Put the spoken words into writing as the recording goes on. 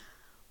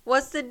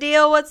What's the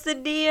deal? What's the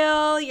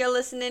deal? You're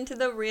listening to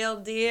The Real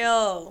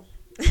Deal.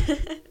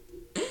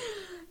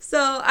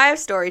 So, I have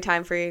story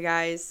time for you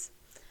guys.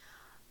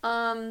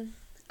 About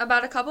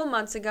a couple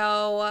months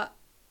ago,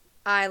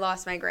 I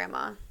lost my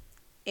grandma.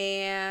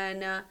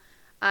 And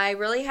I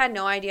really had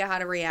no idea how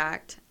to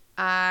react.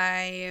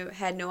 I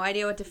had no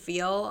idea what to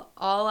feel.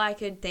 All I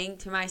could think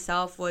to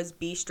myself was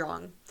be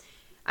strong.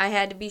 I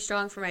had to be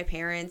strong for my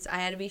parents. I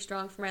had to be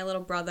strong for my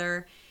little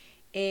brother.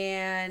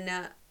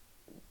 And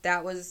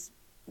that was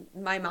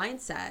my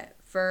mindset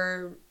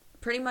for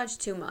pretty much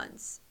 2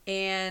 months.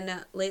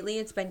 And lately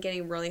it's been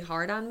getting really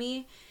hard on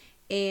me.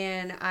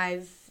 And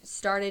I've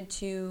started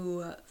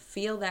to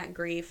feel that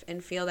grief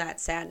and feel that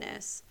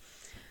sadness.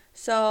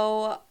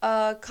 So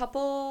I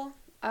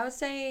would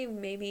say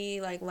maybe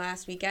like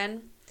last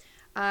weekend,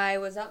 I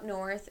was up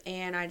north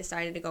and I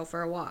decided to go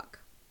for a walk.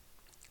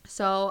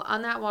 So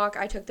on that walk,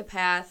 I took the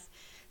path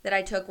that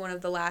I took one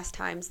of the last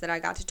times that I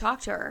got to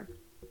talk to her.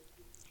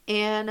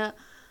 And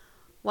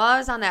while I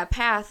was on that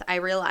path, I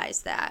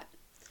realized that.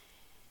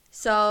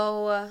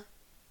 So,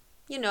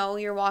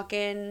 you're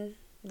walking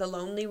the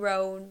lonely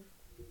road.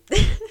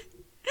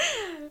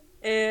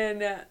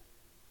 And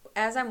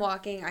as I'm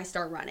walking, I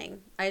start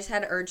running. I just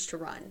had an urge to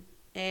run.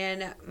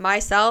 And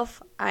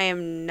myself, I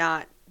am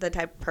not the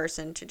type of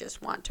person to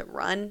just want to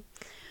run.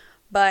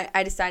 But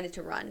I decided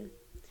to run.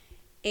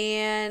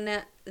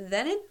 And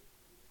then it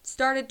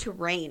started to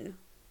rain.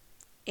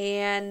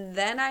 And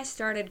then I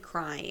started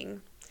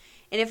crying.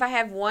 And if I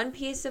have one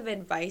piece of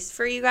advice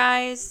for you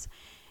guys,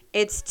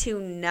 it's to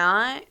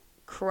not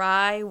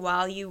cry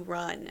while you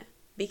run.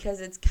 Because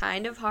it's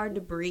kind of hard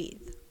to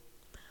breathe.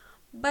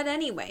 But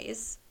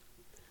anyways,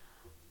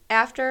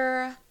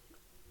 after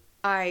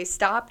I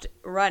stopped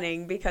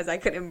running because I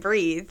couldn't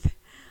breathe,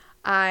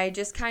 I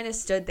just kind of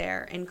stood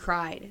there and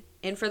cried.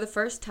 And for the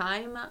first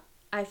time,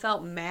 I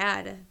felt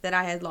mad that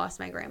I had lost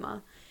my grandma.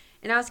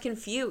 And I was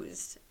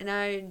confused. And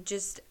I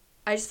just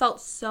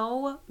felt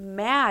so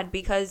mad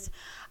because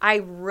I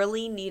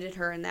really needed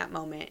her in that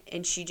moment.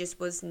 And she just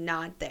was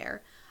not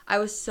there. I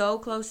was so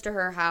close to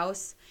her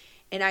house.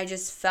 And I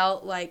just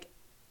felt like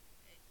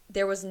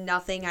there was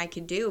nothing I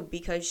could do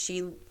because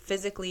she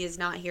physically is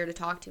not here to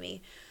talk to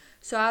me.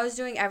 So I was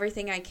doing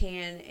everything I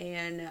can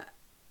and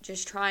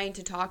just trying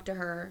to talk to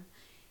her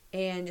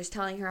and just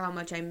telling her how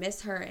much I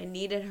miss her and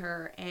needed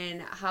her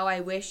and how I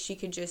wish she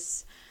could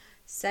just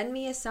send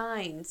me a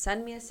sign,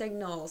 send me a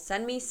signal,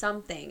 send me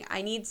something.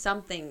 I need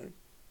something.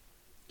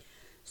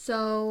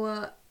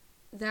 So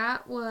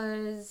that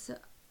was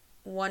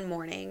one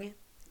morning.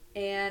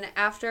 And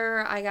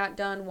after I got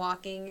done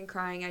walking and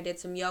crying, I did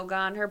some yoga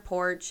on her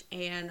porch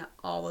and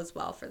all was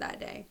well for that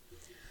day.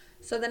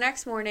 So the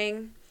next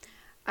morning,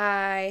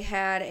 I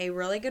had a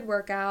really good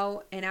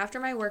workout. And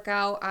after my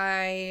workout,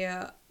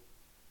 I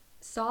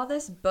saw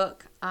this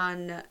book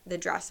on the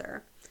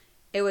dresser.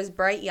 It was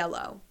bright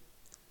yellow.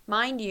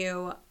 Mind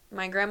you,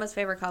 my grandma's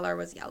favorite color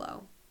was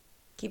yellow.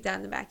 Keep that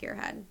in the back of your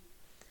head.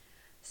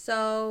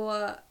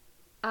 So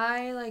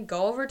I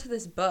go over to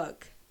this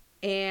book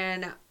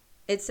and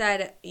it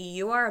said,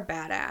 "You are a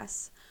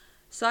badass."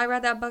 So I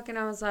read that book and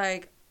I was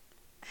like,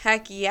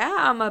 heck yeah,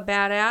 I'm a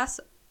badass.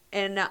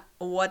 And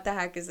what the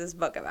heck is this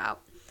book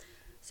about?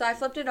 So I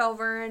flipped it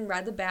over and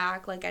read the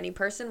back like any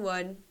person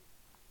would.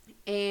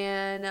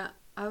 And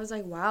I was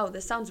like, wow,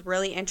 this sounds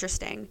really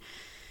interesting.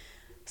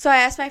 So I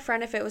asked my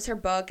friend if it was her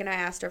book and I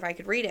asked her if I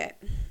could read it.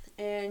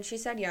 And she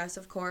said yes,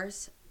 of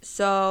course.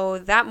 So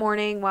that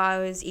morning while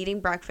I was eating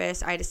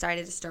breakfast, I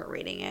decided to start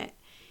reading it.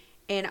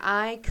 And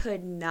I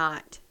could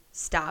not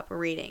stop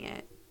reading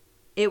it.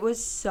 It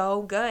was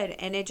so good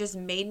and it just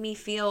made me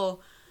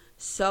feel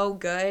so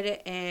good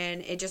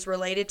and it just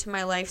related to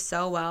my life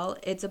so well.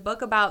 It's a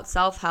book about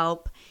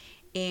self-help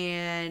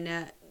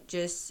and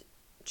just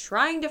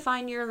trying to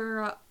find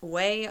your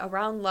way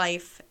around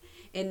life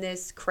in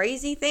this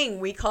crazy thing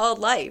we call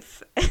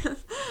life,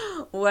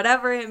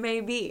 whatever it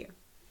may be.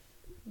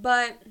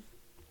 But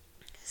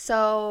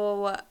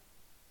so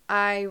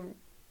I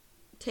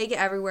take it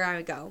everywhere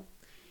I go.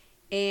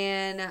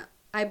 And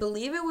I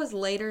believe it was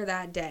later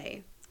that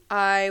day.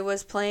 I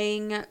was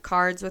playing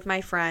cards with my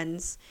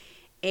friends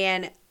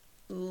and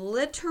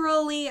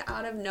literally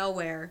out of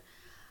nowhere,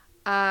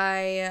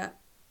 I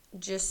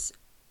just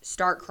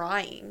start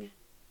crying.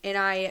 And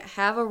I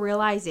have a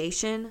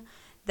realization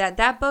that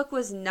that book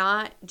was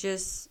not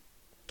just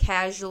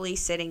casually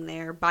sitting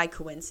there by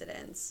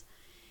coincidence.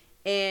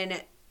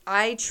 And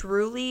I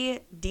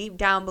truly, deep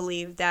down,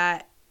 believe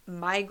that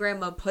my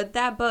grandma put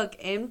that book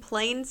in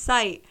plain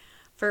sight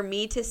for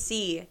me to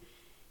see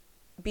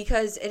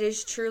because it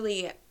is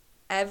truly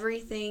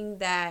everything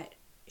that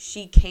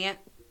she can't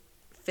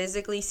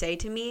physically say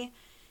to me.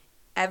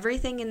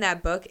 Everything in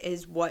that book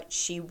is what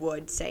she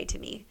would say to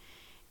me.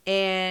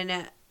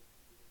 And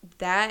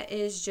that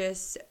is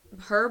just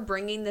her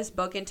bringing this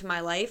book into my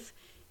life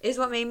is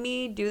what made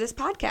me do this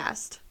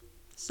podcast.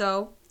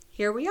 So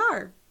here we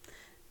are.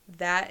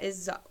 That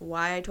is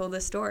why I told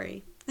this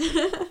story.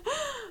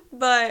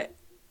 But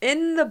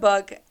in the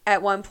book,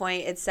 at one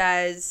point, it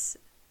says,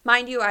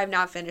 Mind you, I have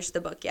not finished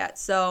the book yet,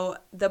 so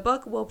the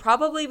book will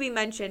probably be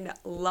mentioned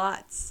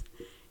lots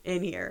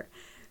in here.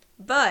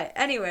 But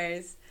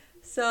anyways,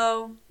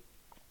 so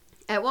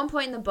at one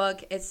point in the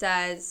book, it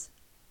says,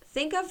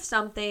 think of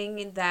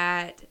something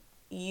that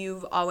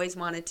you've always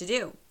wanted to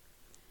do.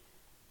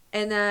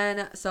 And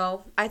then,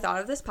 so I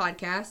thought of this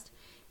podcast,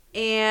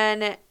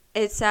 and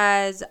it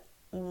says,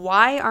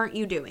 why aren't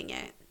you doing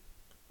it?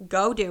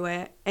 Go do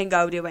it, and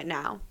go do it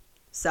now.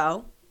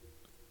 So,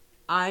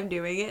 I'm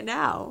doing it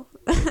now.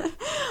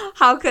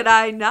 How could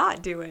I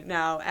not do it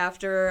now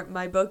after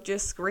my book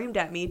just screamed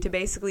at me to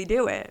basically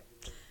do it?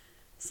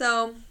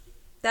 So,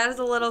 that is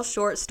a little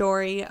short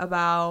story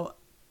about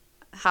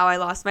how I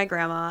lost my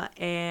grandma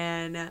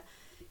and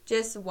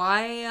just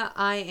why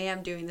I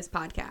am doing this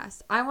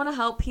podcast. I want to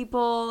help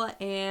people,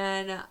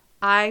 and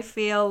I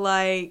feel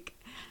like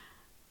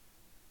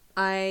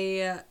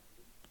I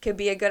could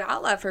be a good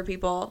outlet for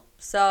people.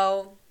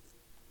 So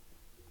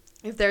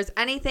if there's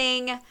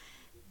anything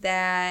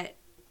that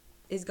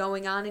is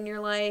going on in your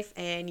life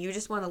and you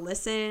just want to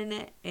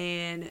listen,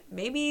 and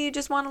maybe you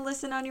just want to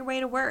listen on your way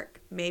to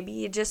work, maybe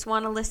you just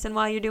want to listen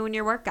while you're doing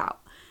your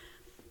workout,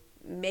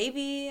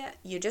 maybe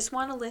you just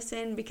want to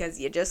listen because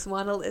you just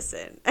want to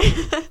listen.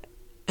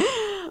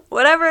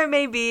 Whatever it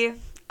may be,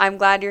 I'm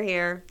glad you're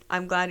here.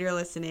 I'm glad you're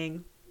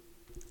listening.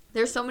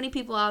 There's so many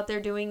people out there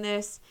doing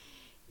this,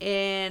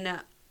 and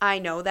I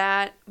know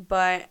that,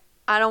 but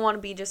I don't want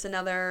to be just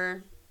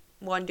another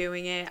one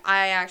doing it.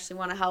 I actually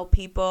want to help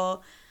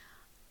people,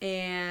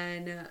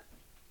 and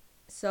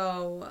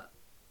so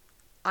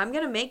I'm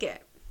going to make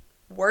it.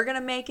 We're going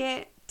to make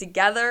it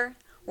together.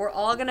 We're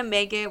all going to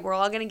make it. We're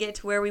all going to get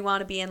to where we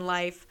want to be in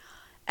life.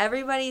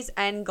 Everybody's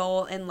end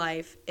goal in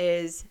life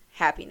is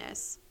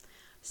happiness.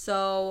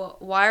 So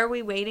why are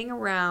we waiting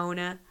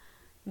around,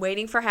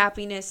 waiting for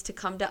happiness to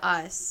come to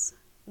us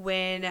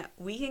when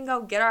we can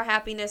go get our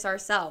happiness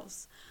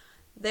ourselves?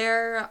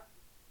 There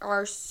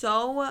are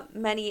so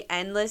many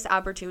endless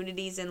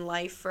opportunities in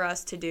life for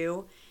us to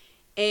do,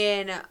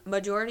 and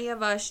majority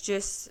of us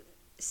just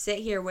sit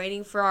here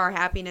waiting for our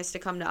happiness to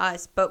come to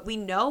us, but we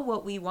know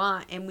what we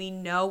want and we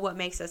know what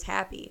makes us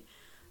happy.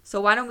 So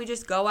why don't we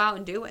just go out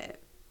and do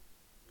it?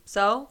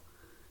 So,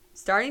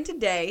 starting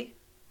today,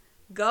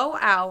 go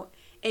out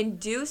and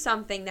do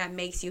something that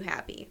makes you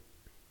happy,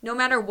 no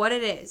matter what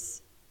it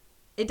is.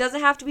 It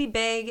doesn't have to be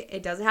big.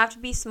 It doesn't have to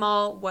be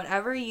small.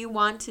 Whatever you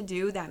want to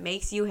do that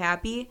makes you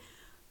happy,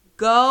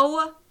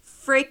 go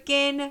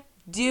freaking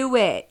do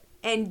it,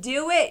 and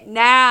do it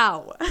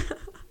now.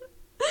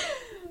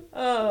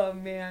 Oh,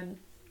 man.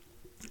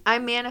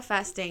 I'm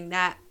manifesting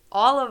that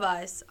all of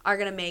us are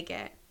going to make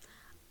it.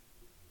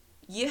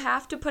 You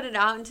have to put it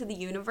out into the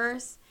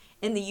universe,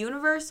 and the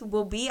universe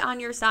will be on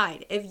your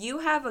side. If you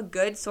have a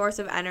good source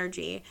of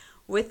energy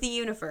with the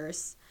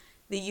universe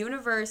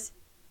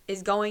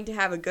is going to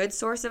have a good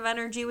source of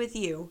energy with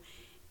you,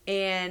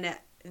 and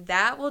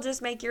that will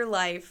just make your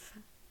life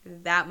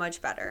that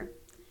much better.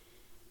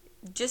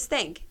 Just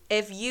think,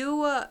 if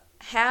you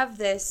have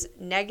this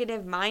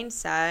negative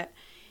mindset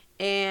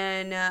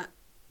and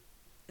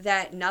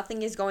that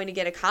nothing is going to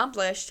get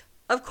accomplished,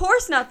 of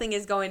course nothing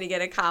is going to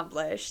get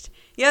accomplished.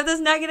 You have this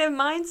negative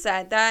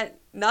mindset that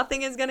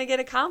nothing is going to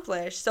get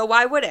accomplished, so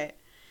why would it?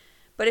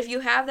 But if you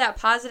have that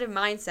positive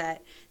mindset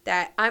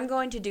that I'm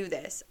going to do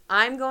this,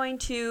 I'm going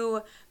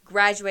to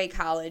graduate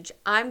college,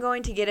 I'm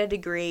going to get a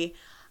degree,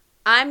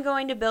 I'm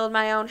going to build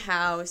my own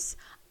house,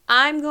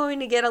 I'm going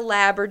to get a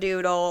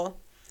labradoodle,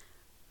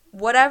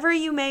 whatever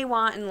you may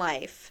want in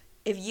life,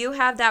 if you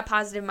have that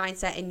positive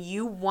mindset and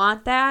you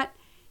want that,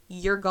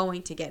 you're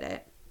going to get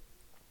it.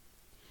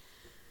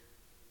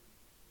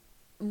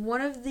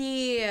 One of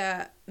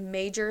the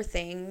major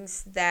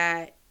things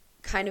that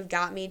kind of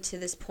got me to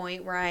this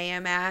point where I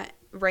am at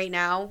right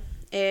now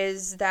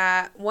is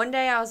that one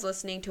day I was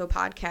listening to a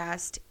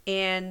podcast,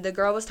 and the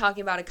girl was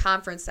talking about a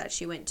conference that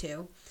she went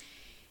to.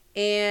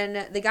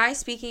 And the guy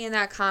speaking in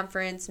that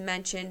conference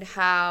mentioned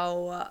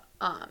how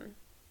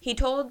he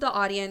told the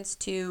audience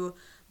to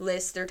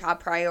list their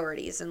top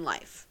priorities in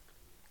life.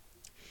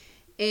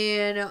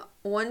 And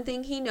one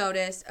thing he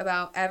noticed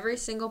about every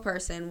single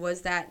person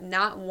was that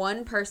not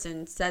one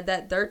person said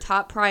that their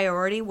top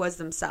priority was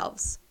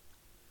themselves.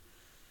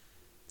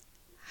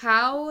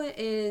 How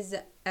is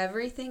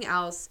everything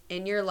else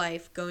in your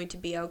life going to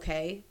be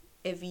okay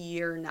if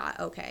you're not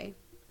okay?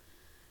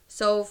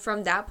 So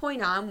from that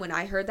point on, when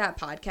I heard that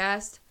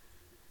podcast,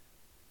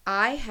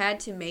 I had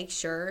to make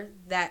sure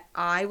that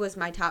I was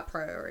my top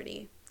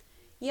priority.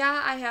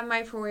 Yeah, I have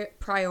my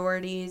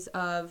priorities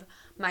of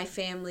my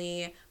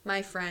family,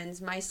 my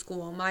friends, my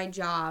school, my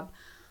job,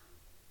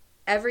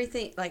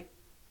 everything, like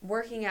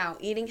working out,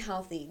 eating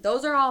healthy.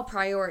 Those are all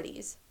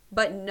priorities.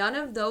 But none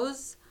of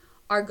those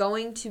are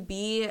going to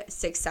be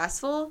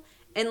successful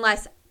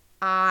unless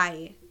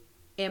I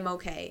am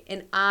okay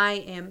and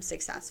I am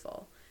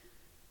successful.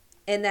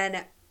 And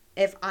then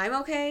if I'm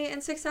okay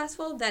and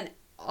successful, then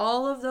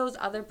all of those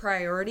other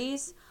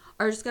priorities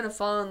are just going to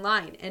fall in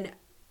line, and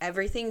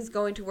everything's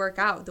going to work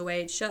out the way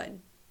it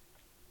should.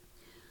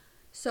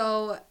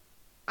 So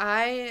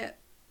I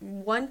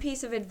one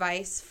piece of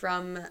advice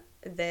from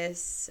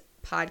this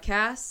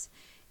podcast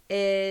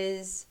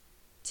is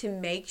to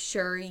make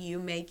sure you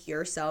make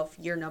yourself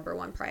your number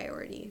one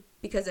priority.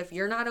 Because if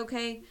you're not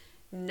okay,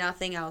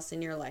 nothing else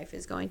in your life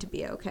is going to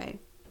be okay.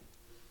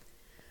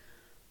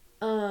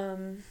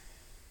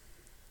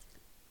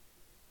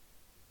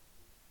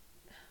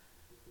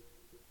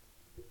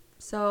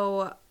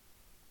 So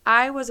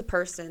I was a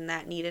person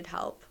that needed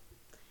help,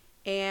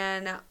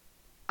 and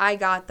I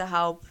got the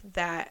help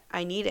that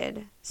I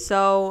needed.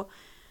 So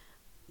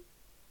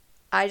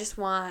I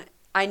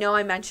know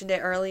I mentioned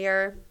it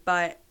earlier,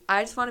 but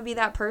I just want to be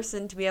that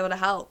person to be able to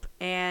help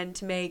and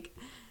to make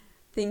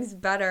things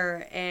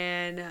better.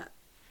 And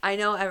I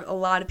know a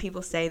lot of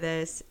people say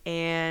this,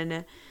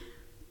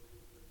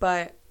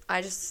 but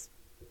I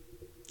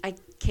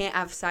can't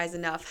emphasize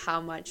enough how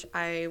much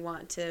I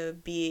want to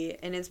be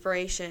an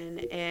inspiration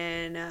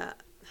and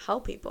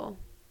help people.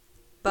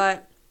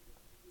 But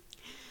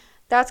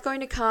that's going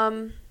to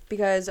come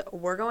because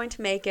we're going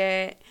to make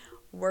it.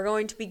 We're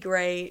going to be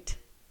great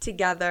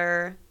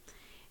together.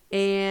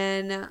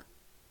 And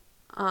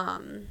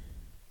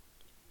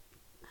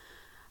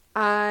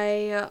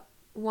I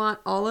want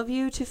all of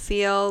you to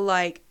feel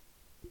like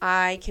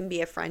I can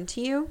be a friend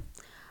to you.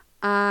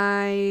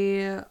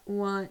 I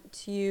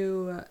want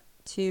you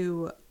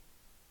to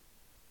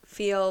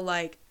feel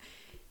like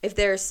if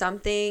there's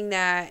something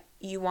that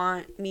you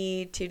want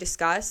me to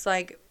discuss,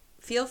 like,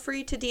 feel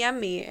free to DM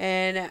me.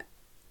 And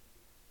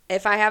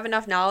if I have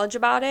enough knowledge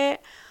about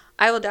it,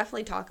 I will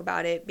definitely talk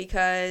about it,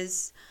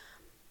 because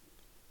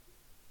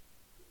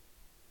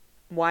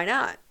why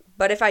not?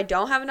 But if I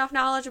don't have enough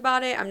knowledge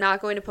about it, I'm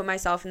not going to put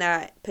myself in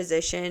that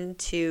position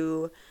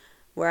to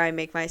where I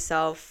make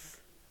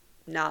myself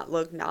not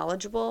look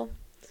knowledgeable.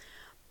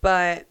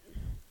 But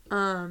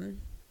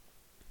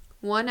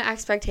one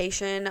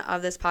expectation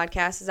of this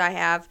podcast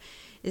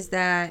is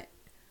that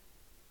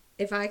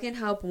if I can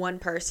help one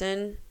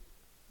person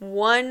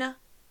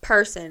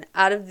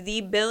out of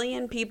the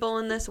billion people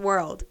in this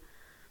world,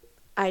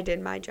 I did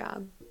my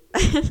job.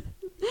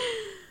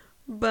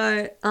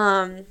 But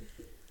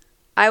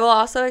I will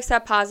also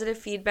accept positive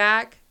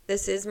feedback.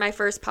 This is my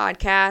first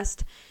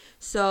podcast,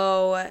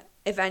 so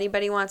if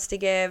anybody wants to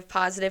give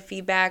positive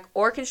feedback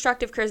or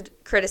constructive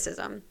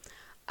criticism,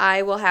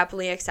 I will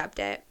happily accept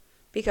it,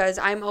 because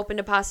I'm open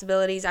to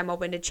possibilities. I'm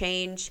open to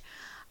change.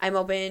 I'm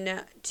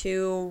open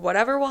to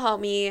whatever will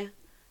help me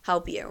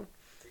help you.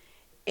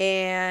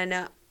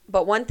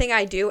 But one thing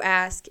I do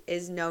ask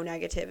is no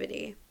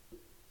negativity.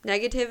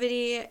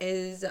 Negativity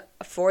is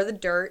for the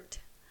dirt,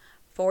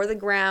 for the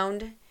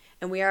ground,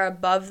 and we are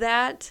above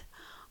that.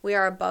 We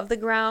are above the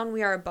ground.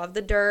 We are above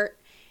the dirt,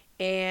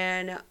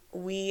 and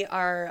we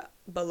are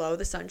below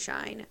the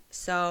sunshine.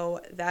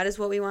 So that is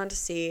what we want to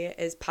see,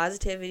 is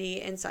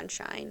positivity and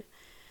sunshine.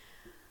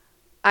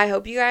 I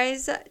hope you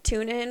guys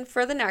tune in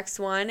for the next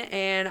one,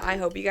 and I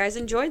hope you guys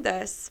enjoyed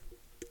this.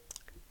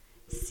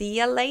 See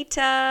ya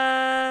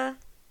later.